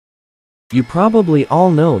You probably all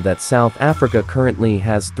know that South Africa currently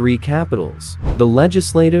has 3 capitals: the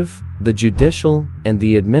legislative, the judicial, and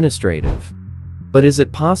the administrative. But is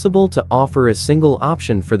it possible to offer a single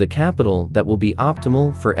option for the capital that will be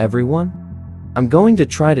optimal for everyone? I'm going to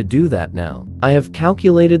try to do that now. I have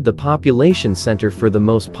calculated the population center for the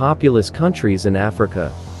most populous countries in Africa,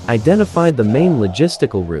 identified the main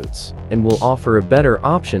logistical routes, and will offer a better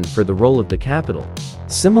option for the role of the capital.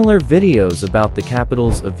 Similar videos about the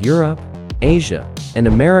capitals of Europe, Asia, and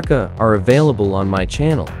America are available on my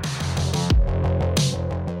channel.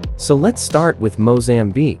 So let's start with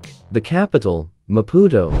Mozambique. The capital,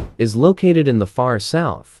 Maputo, is located in the far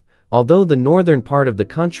south, although the northern part of the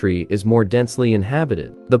country is more densely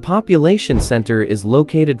inhabited. The population center is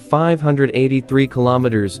located 583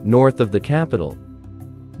 kilometers north of the capital.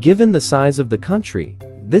 Given the size of the country,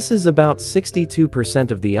 this is about 62%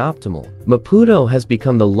 of the optimal. Maputo has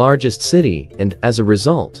become the largest city and, as a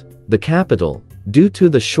result, the capital, due to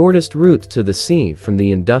the shortest route to the sea from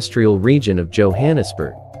the industrial region of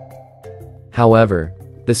Johannesburg. However,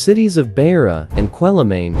 the cities of Beira and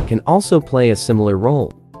Quelimane can also play a similar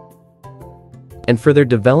role. And for their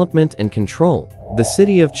development and control, the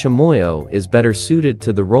city of Chimoio is better suited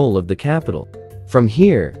to the role of the capital. From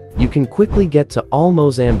here, you can quickly get to all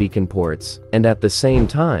Mozambican ports, and at the same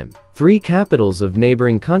time, 3 capitals of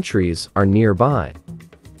neighboring countries are nearby.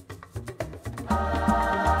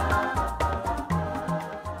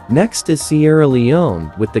 Next is Sierra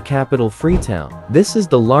Leone with the capital Freetown. This is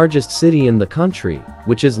the largest city in the country,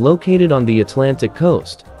 which is located on the Atlantic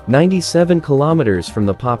coast, 97 kilometers from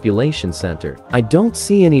the population center. I don't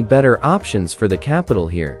see any better options for the capital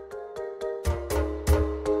here.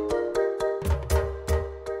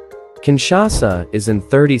 Kinshasa is in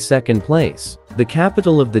 32nd place. The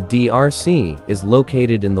capital of the DRC is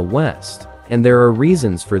located in the west, and there are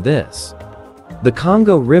reasons for this. The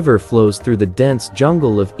Congo River flows through the dense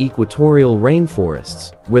jungle of equatorial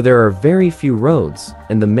rainforests, where there are very few roads,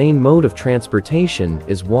 and the main mode of transportation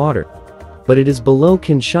is water. But it is below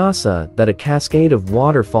Kinshasa that a cascade of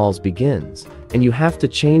waterfalls begins, and you have to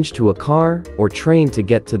change to a car or train to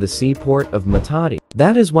get to the seaport of Matadi.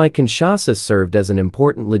 That is why Kinshasa served as an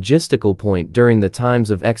important logistical point during the times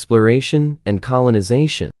of exploration and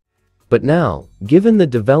colonization. But now, given the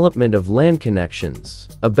development of land connections,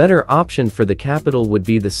 a better option for the capital would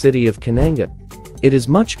be the city of Kananga. It is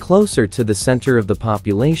much closer to the center of the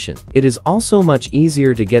population. It is also much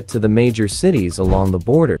easier to get to the major cities along the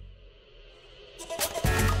border.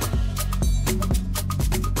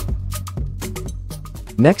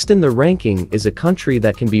 Next in the ranking is a country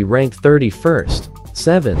that can be ranked 31st,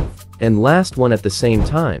 7th, and last one at the same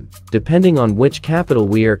time, depending on which capital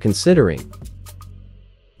we are considering.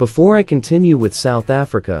 Before I continue with South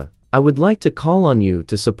Africa, I would like to call on you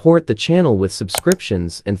to support the channel with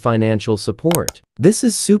subscriptions and financial support. This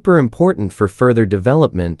is super important for further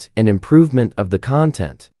development and improvement of the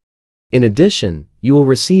content. In addition, you will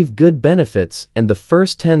receive good benefits, and the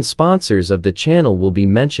first 10 sponsors of the channel will be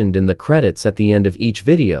mentioned in the credits at the end of each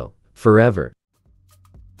video, forever.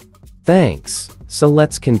 Thanks. So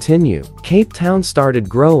let's continue. Cape Town started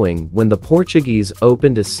growing when the Portuguese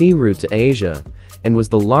opened a sea route to Asia, and was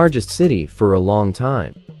the largest city for a long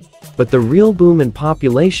time. But the real boom in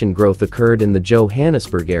population growth occurred in the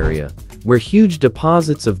Johannesburg area, where huge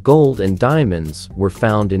deposits of gold and diamonds were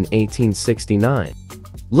found in 1869.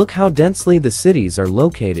 Look how densely the cities are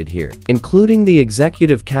located here, including the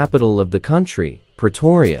executive capital of the country,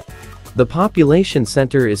 Pretoria. The population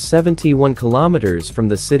center is 71 kilometers from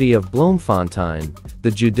the city of Bloemfontein,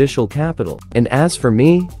 the judicial capital. And as for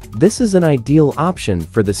me, this is an ideal option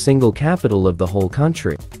for the single capital of the whole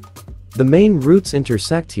country. The main routes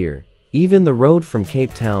intersect here. Even the road from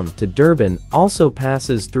Cape Town to Durban also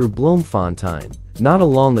passes through Bloemfontein, not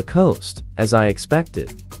along the coast, as I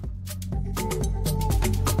expected.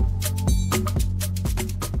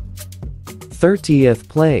 30th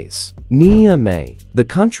place. Niamey. The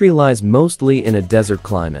country lies mostly in a desert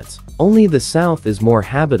climate. Only the south is more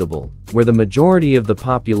habitable, where the majority of the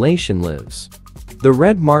population lives. The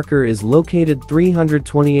red marker is located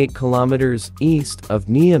 328 kilometers east of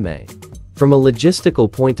Niamey. From a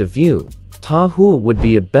logistical point of view, Tahoe would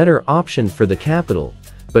be a better option for the capital,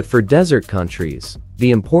 but for desert countries,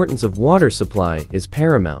 the importance of water supply is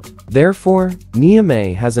paramount. Therefore,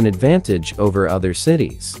 Niamey has an advantage over other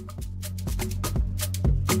cities.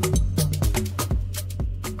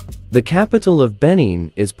 The capital of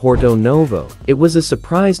Benin is Porto Novo. It was a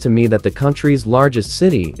surprise to me that the country's largest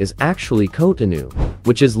city is actually Cotonou,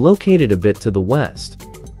 which is located a bit to the west.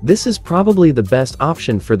 This is probably the best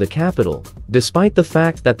option for the capital, despite the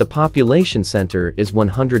fact that the population center is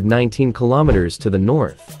 119 kilometers to the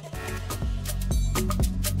north.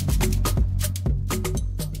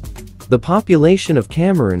 The population of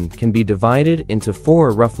Cameroon can be divided into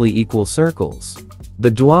 4 roughly equal circles.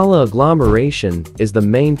 The Douala agglomeration is the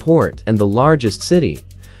main port and the largest city,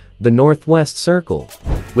 the Northwest Circle,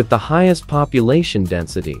 with the highest population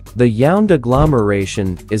density. The Yaoundé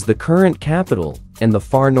agglomeration is the current capital and the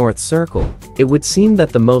far North Circle. It would seem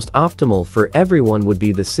that the most optimal for everyone would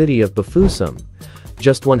be the city of Bafoussam,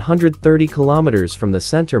 just 130 kilometers from the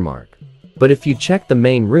center mark. But if you check the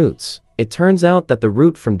main routes, it turns out that the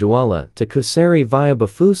route from Douala to Kuseri via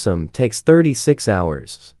Bafoussam takes 36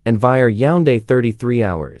 hours, and via Yaoundé 33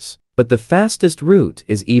 hours. But the fastest route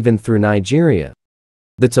is even through Nigeria.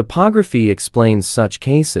 The topography explains such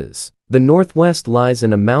cases. The northwest lies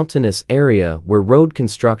in a mountainous area where road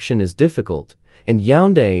construction is difficult, and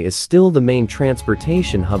Yaoundé is still the main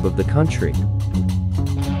transportation hub of the country.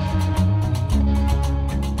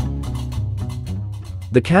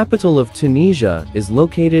 The capital of Tunisia is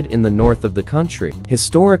located in the north of the country.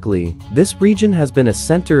 Historically, this region has been a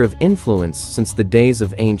center of influence since the days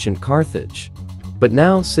of ancient Carthage. But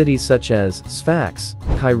now cities such as Sfax,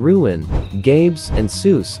 Kairouan, Gabes, and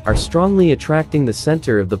Sousse are strongly attracting the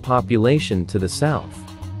center of the population to the south.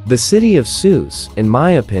 The city of Sousse, in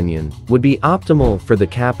my opinion, would be optimal for the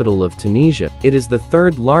capital of Tunisia. It is the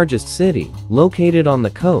 3rd largest city, located on the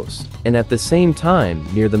coast, and at the same time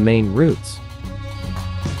near the main routes.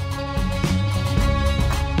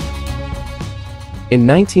 In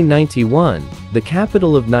 1991, the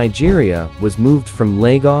capital of Nigeria was moved from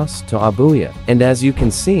Lagos to Abuja, and as you can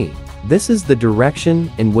see, this is the direction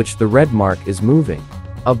in which the red mark is moving.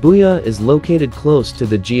 Abuja is located close to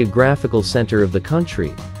the geographical center of the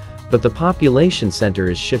country, but the population center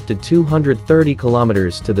is shifted 230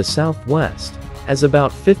 kilometers to the southwest, as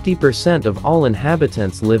about 50% of all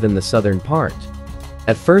inhabitants live in the southern part.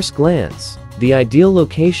 At first glance, the ideal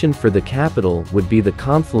location for the capital would be the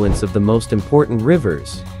confluence of the most important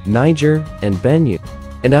rivers, Niger and Benue.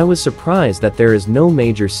 And I was surprised that there is no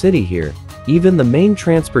major city here. Even the main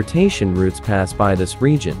transportation routes pass by this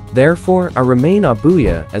region. Therefore, I remain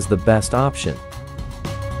Abuja as the best option.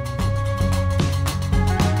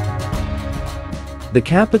 The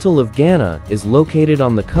capital of Ghana is located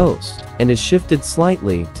on the coast and is shifted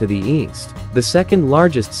slightly to the east. The second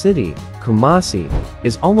largest city, Kumasi,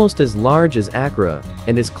 is almost as large as Accra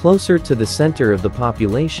and is closer to the center of the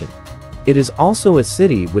population. It is also a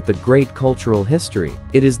city with a great cultural history.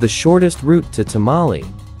 It is the shortest route to Tamale,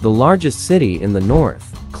 the largest city in the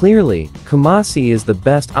north. Clearly, Kumasi is the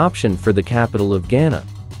best option for the capital of Ghana.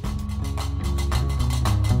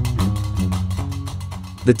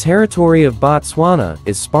 The territory of Botswana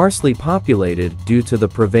is sparsely populated due to the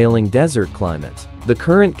prevailing desert climate. The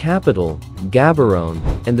current capital,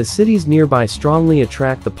 Gaborone, and the cities nearby strongly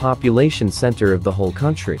attract the population center of the whole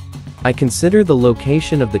country. I consider the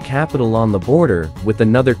location of the capital on the border with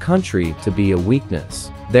another country to be a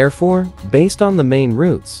weakness. Therefore, based on the main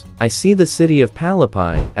routes, I see the city of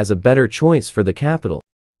Palapai as a better choice for the capital.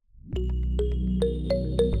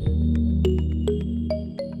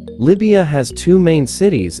 Libya has 2 main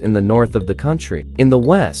cities in the north of the country. In the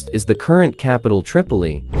west is the current capital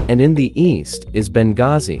Tripoli, and in the east is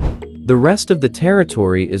Benghazi. The rest of the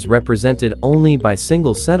territory is represented only by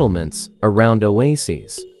single settlements around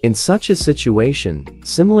oases. In such a situation,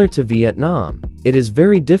 similar to Vietnam, it is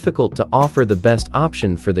very difficult to offer the best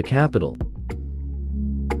option for the capital.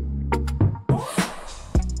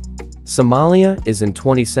 Somalia is in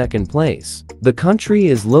 22nd place. The country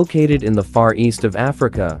is located in the far east of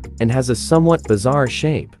Africa and has a somewhat bizarre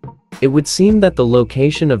shape. It would seem that the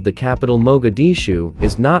location of the capital Mogadishu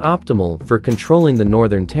is not optimal for controlling the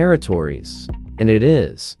northern territories, and it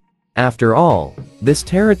is. After all, this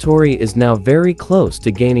territory is now very close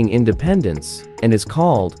to gaining independence and is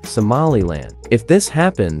called Somaliland. If this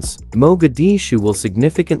happens, Mogadishu will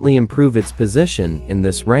significantly improve its position in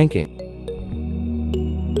this ranking.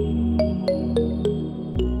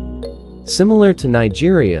 Similar to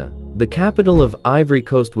Nigeria, the capital of Ivory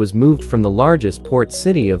Coast was moved from the largest port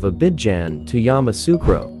city of Abidjan to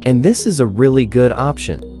Yamoussoukro, and this is a really good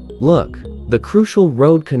option. Look, the crucial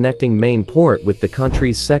road connecting main port with the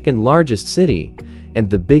country's second largest city and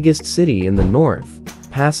the biggest city in the north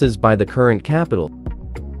passes by the current capital.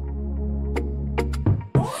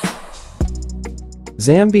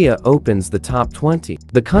 Zambia opens the top 20.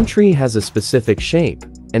 The country has a specific shape,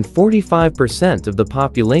 and 45% of the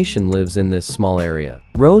population lives in this small area.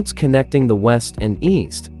 Roads connecting the west and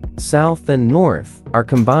east, south and north are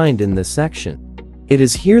combined in this section. It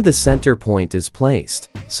is here the center point is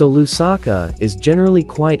placed, so Lusaka is generally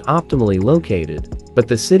quite optimally located, but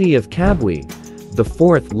the city of Kabwe, the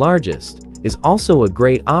 4th largest, is also a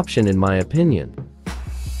great option in my opinion.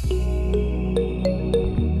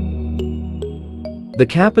 The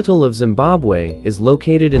capital of Zimbabwe is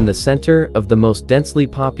located in the center of the most densely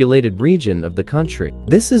populated region of the country.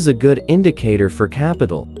 This is a good indicator for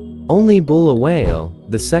capital. Only Bulawayo,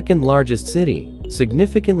 the second largest city,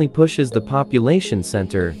 significantly pushes the population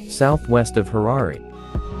center southwest of Harare.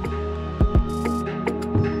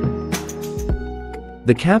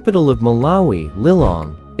 The capital of Malawi,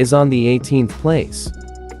 Lilongwe, is on the 18th place.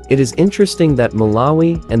 It is interesting that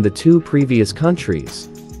Malawi and the two previous countries,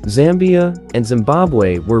 Zambia and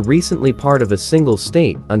Zimbabwe, were recently part of a single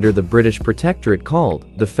state under the British protectorate called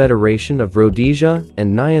the Federation of Rhodesia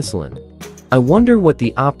and Nyasaland. I wonder what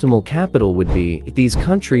the optimal capital would be if these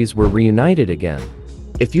countries were reunited again.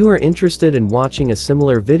 If you are interested in watching a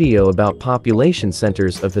similar video about population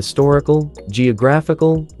centers of historical,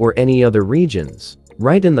 geographical, or any other regions,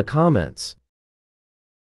 write in the comments.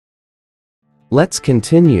 Let's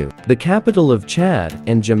continue. The capital of Chad,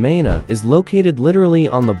 N'Djamena, is located literally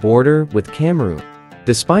on the border with Cameroon.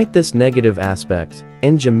 Despite this negative aspect,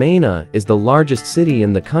 N'Djamena is the largest city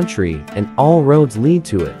in the country and all roads lead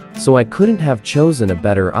to it, so I couldn't have chosen a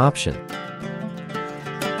better option.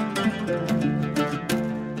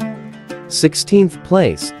 16th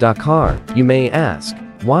place, Dakar. You may ask,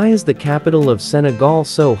 why is the capital of Senegal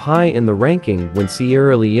so high in the ranking when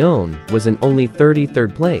Sierra Leone was in only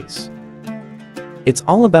 33rd place? It's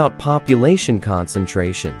all about population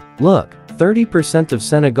concentration. Look, 30% of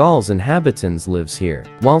Senegal's inhabitants lives here,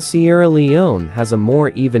 while Sierra Leone has a more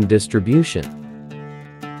even distribution.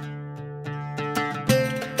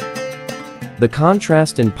 The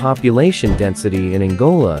contrast in population density in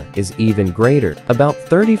Angola is even greater. About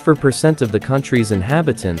 34% of the country's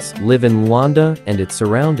inhabitants live in Luanda and its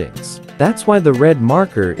surroundings. That's why the red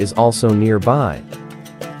marker is also nearby.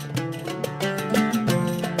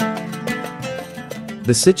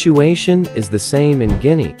 The situation is the same in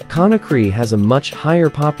Guinea. Conakry has a much higher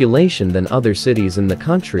population than other cities in the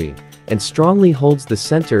country and strongly holds the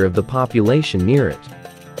center of the population near it.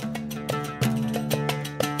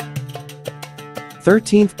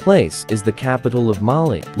 13th place is the capital of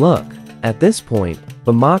Mali. Look, at this point,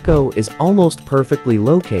 Bamako is almost perfectly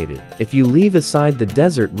located if you leave aside the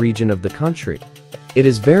desert region of the country. It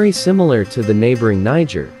is very similar to the neighboring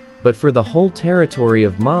Niger, but for the whole territory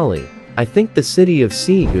of Mali, I think the city of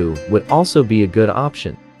Ségou would also be a good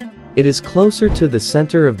option. It is closer to the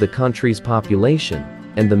center of the country's population,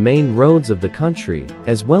 and the main roads of the country,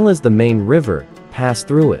 as well as the main river, pass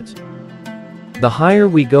through it. The higher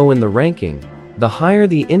we go in the ranking, the higher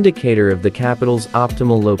the indicator of the capital's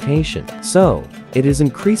optimal location, so it is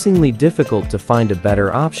increasingly difficult to find a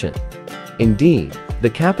better option. Indeed, the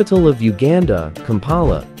capital of Uganda,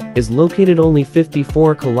 Kampala, is located only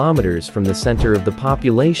 54 kilometers from the center of the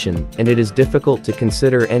population, and it is difficult to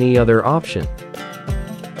consider any other option.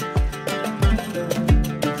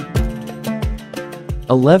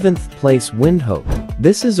 11th place, Windhoek.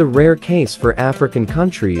 This is a rare case for African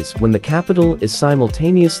countries when the capital is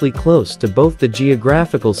simultaneously close to both the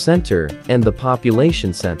geographical center and the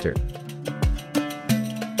population center.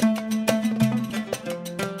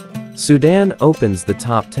 Sudan opens the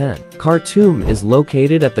top 10. Khartoum is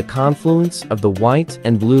located at the confluence of the White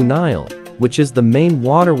and Blue Nile, which is the main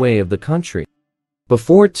waterway of the country.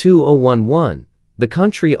 Before 2011, the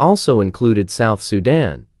country also included South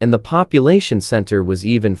Sudan, and the population center was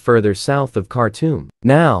even further south of Khartoum.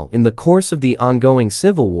 Now, in the course of the ongoing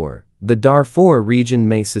civil war, the Darfur region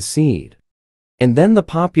may secede. And then the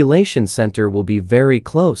population center will be very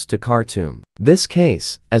close to Khartoum. This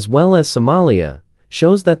case, as well as Somalia,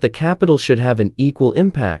 shows that the capital should have an equal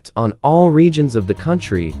impact on all regions of the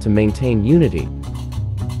country to maintain unity.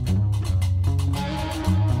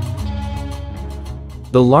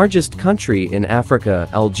 The largest country in Africa,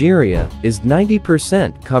 Algeria, is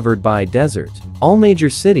 90% covered by desert. All major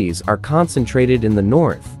cities are concentrated in the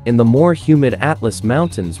north, in the more humid Atlas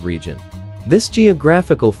Mountains region. This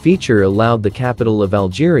geographical feature allowed the capital of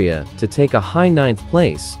Algeria to take a high 9th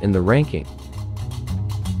place in the ranking.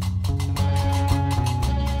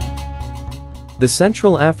 The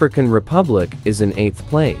Central African Republic is in 8th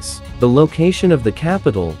place. The location of the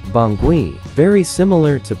capital, Bangui, very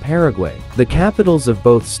similar to Paraguay. The capitals of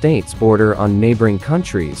both states border on neighboring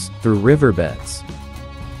countries through riverbeds.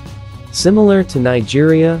 Similar to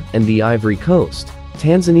Nigeria and the Ivory Coast,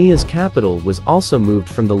 Tanzania's capital was also moved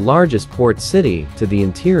from the largest port city to the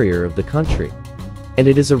interior of the country. And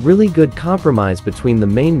it is a really good compromise between the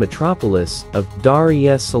main metropolis of Dar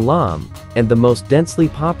es Salaam and the most densely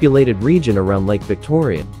populated region around Lake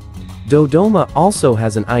Victoria. Dodoma also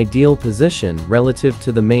has an ideal position relative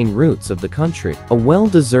to the main routes of the country, a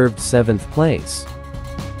well-deserved 7th place.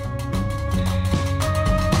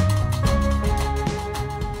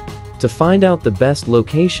 To find out the best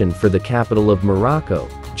location for the capital of Morocco,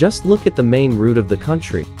 just look at the main route of the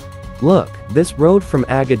country. Look, this road from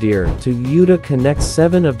Agadir to Ceuta connects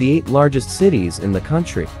 7 of the 8 largest cities in the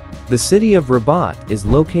country. The city of Rabat is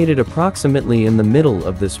located approximately in the middle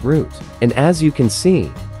of this route, and as you can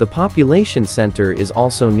see, the population center is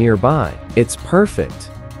also nearby. It's perfect.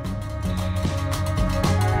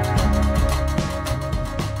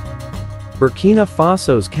 Burkina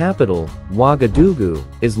Faso's capital, Ouagadougou,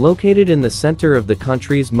 is located in the center of the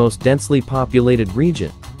country's most densely populated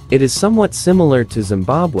region. It is somewhat similar to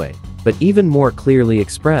Zimbabwe, but even more clearly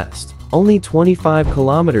expressed. Only 25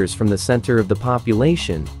 kilometers from the center of the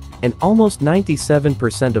population, and almost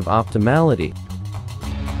 97% of optimality.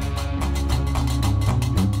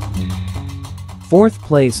 4th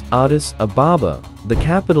place, Addis Ababa, the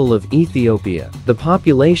capital of Ethiopia. The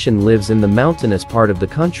population lives in the mountainous part of the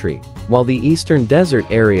country, while the eastern desert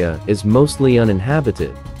area is mostly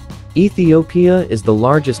uninhabited. Ethiopia is the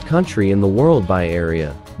largest country in the world by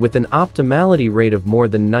area, with an optimality rate of more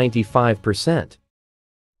than 95%.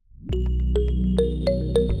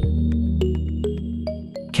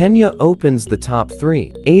 Kenya opens the top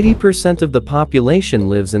 3. 80% of the population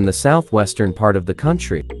lives in the southwestern part of the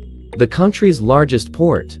country. The country's largest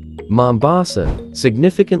port, Mombasa,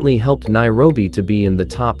 significantly helped Nairobi to be in the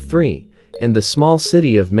top 3, and the small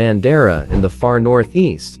city of Mandera in the far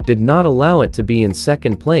northeast did not allow it to be in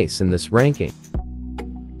second place in this ranking.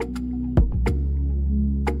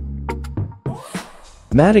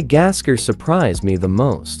 Madagascar surprised me the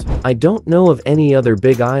most. I don't know of any other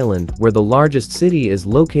big island where the largest city is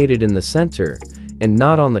located in the center and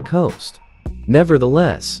not on the coast.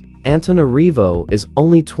 Nevertheless, Antananarivo is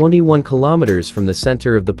only 21 kilometers from the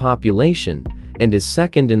center of the population and is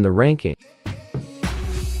second in the ranking.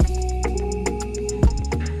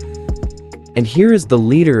 And here is the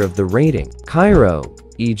leader of the rating, Cairo,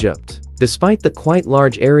 Egypt. Despite the quite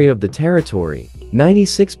large area of the territory,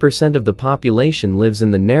 96% of the population lives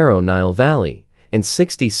in the narrow Nile Valley, and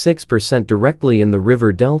 66% directly in the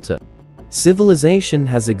river delta. Civilization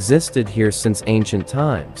has existed here since ancient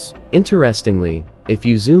times. Interestingly, if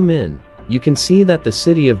you zoom in, you can see that the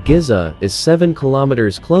city of Giza is 7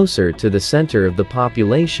 kilometers closer to the center of the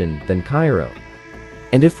population than Cairo.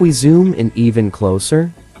 And if we zoom in even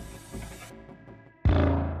closer,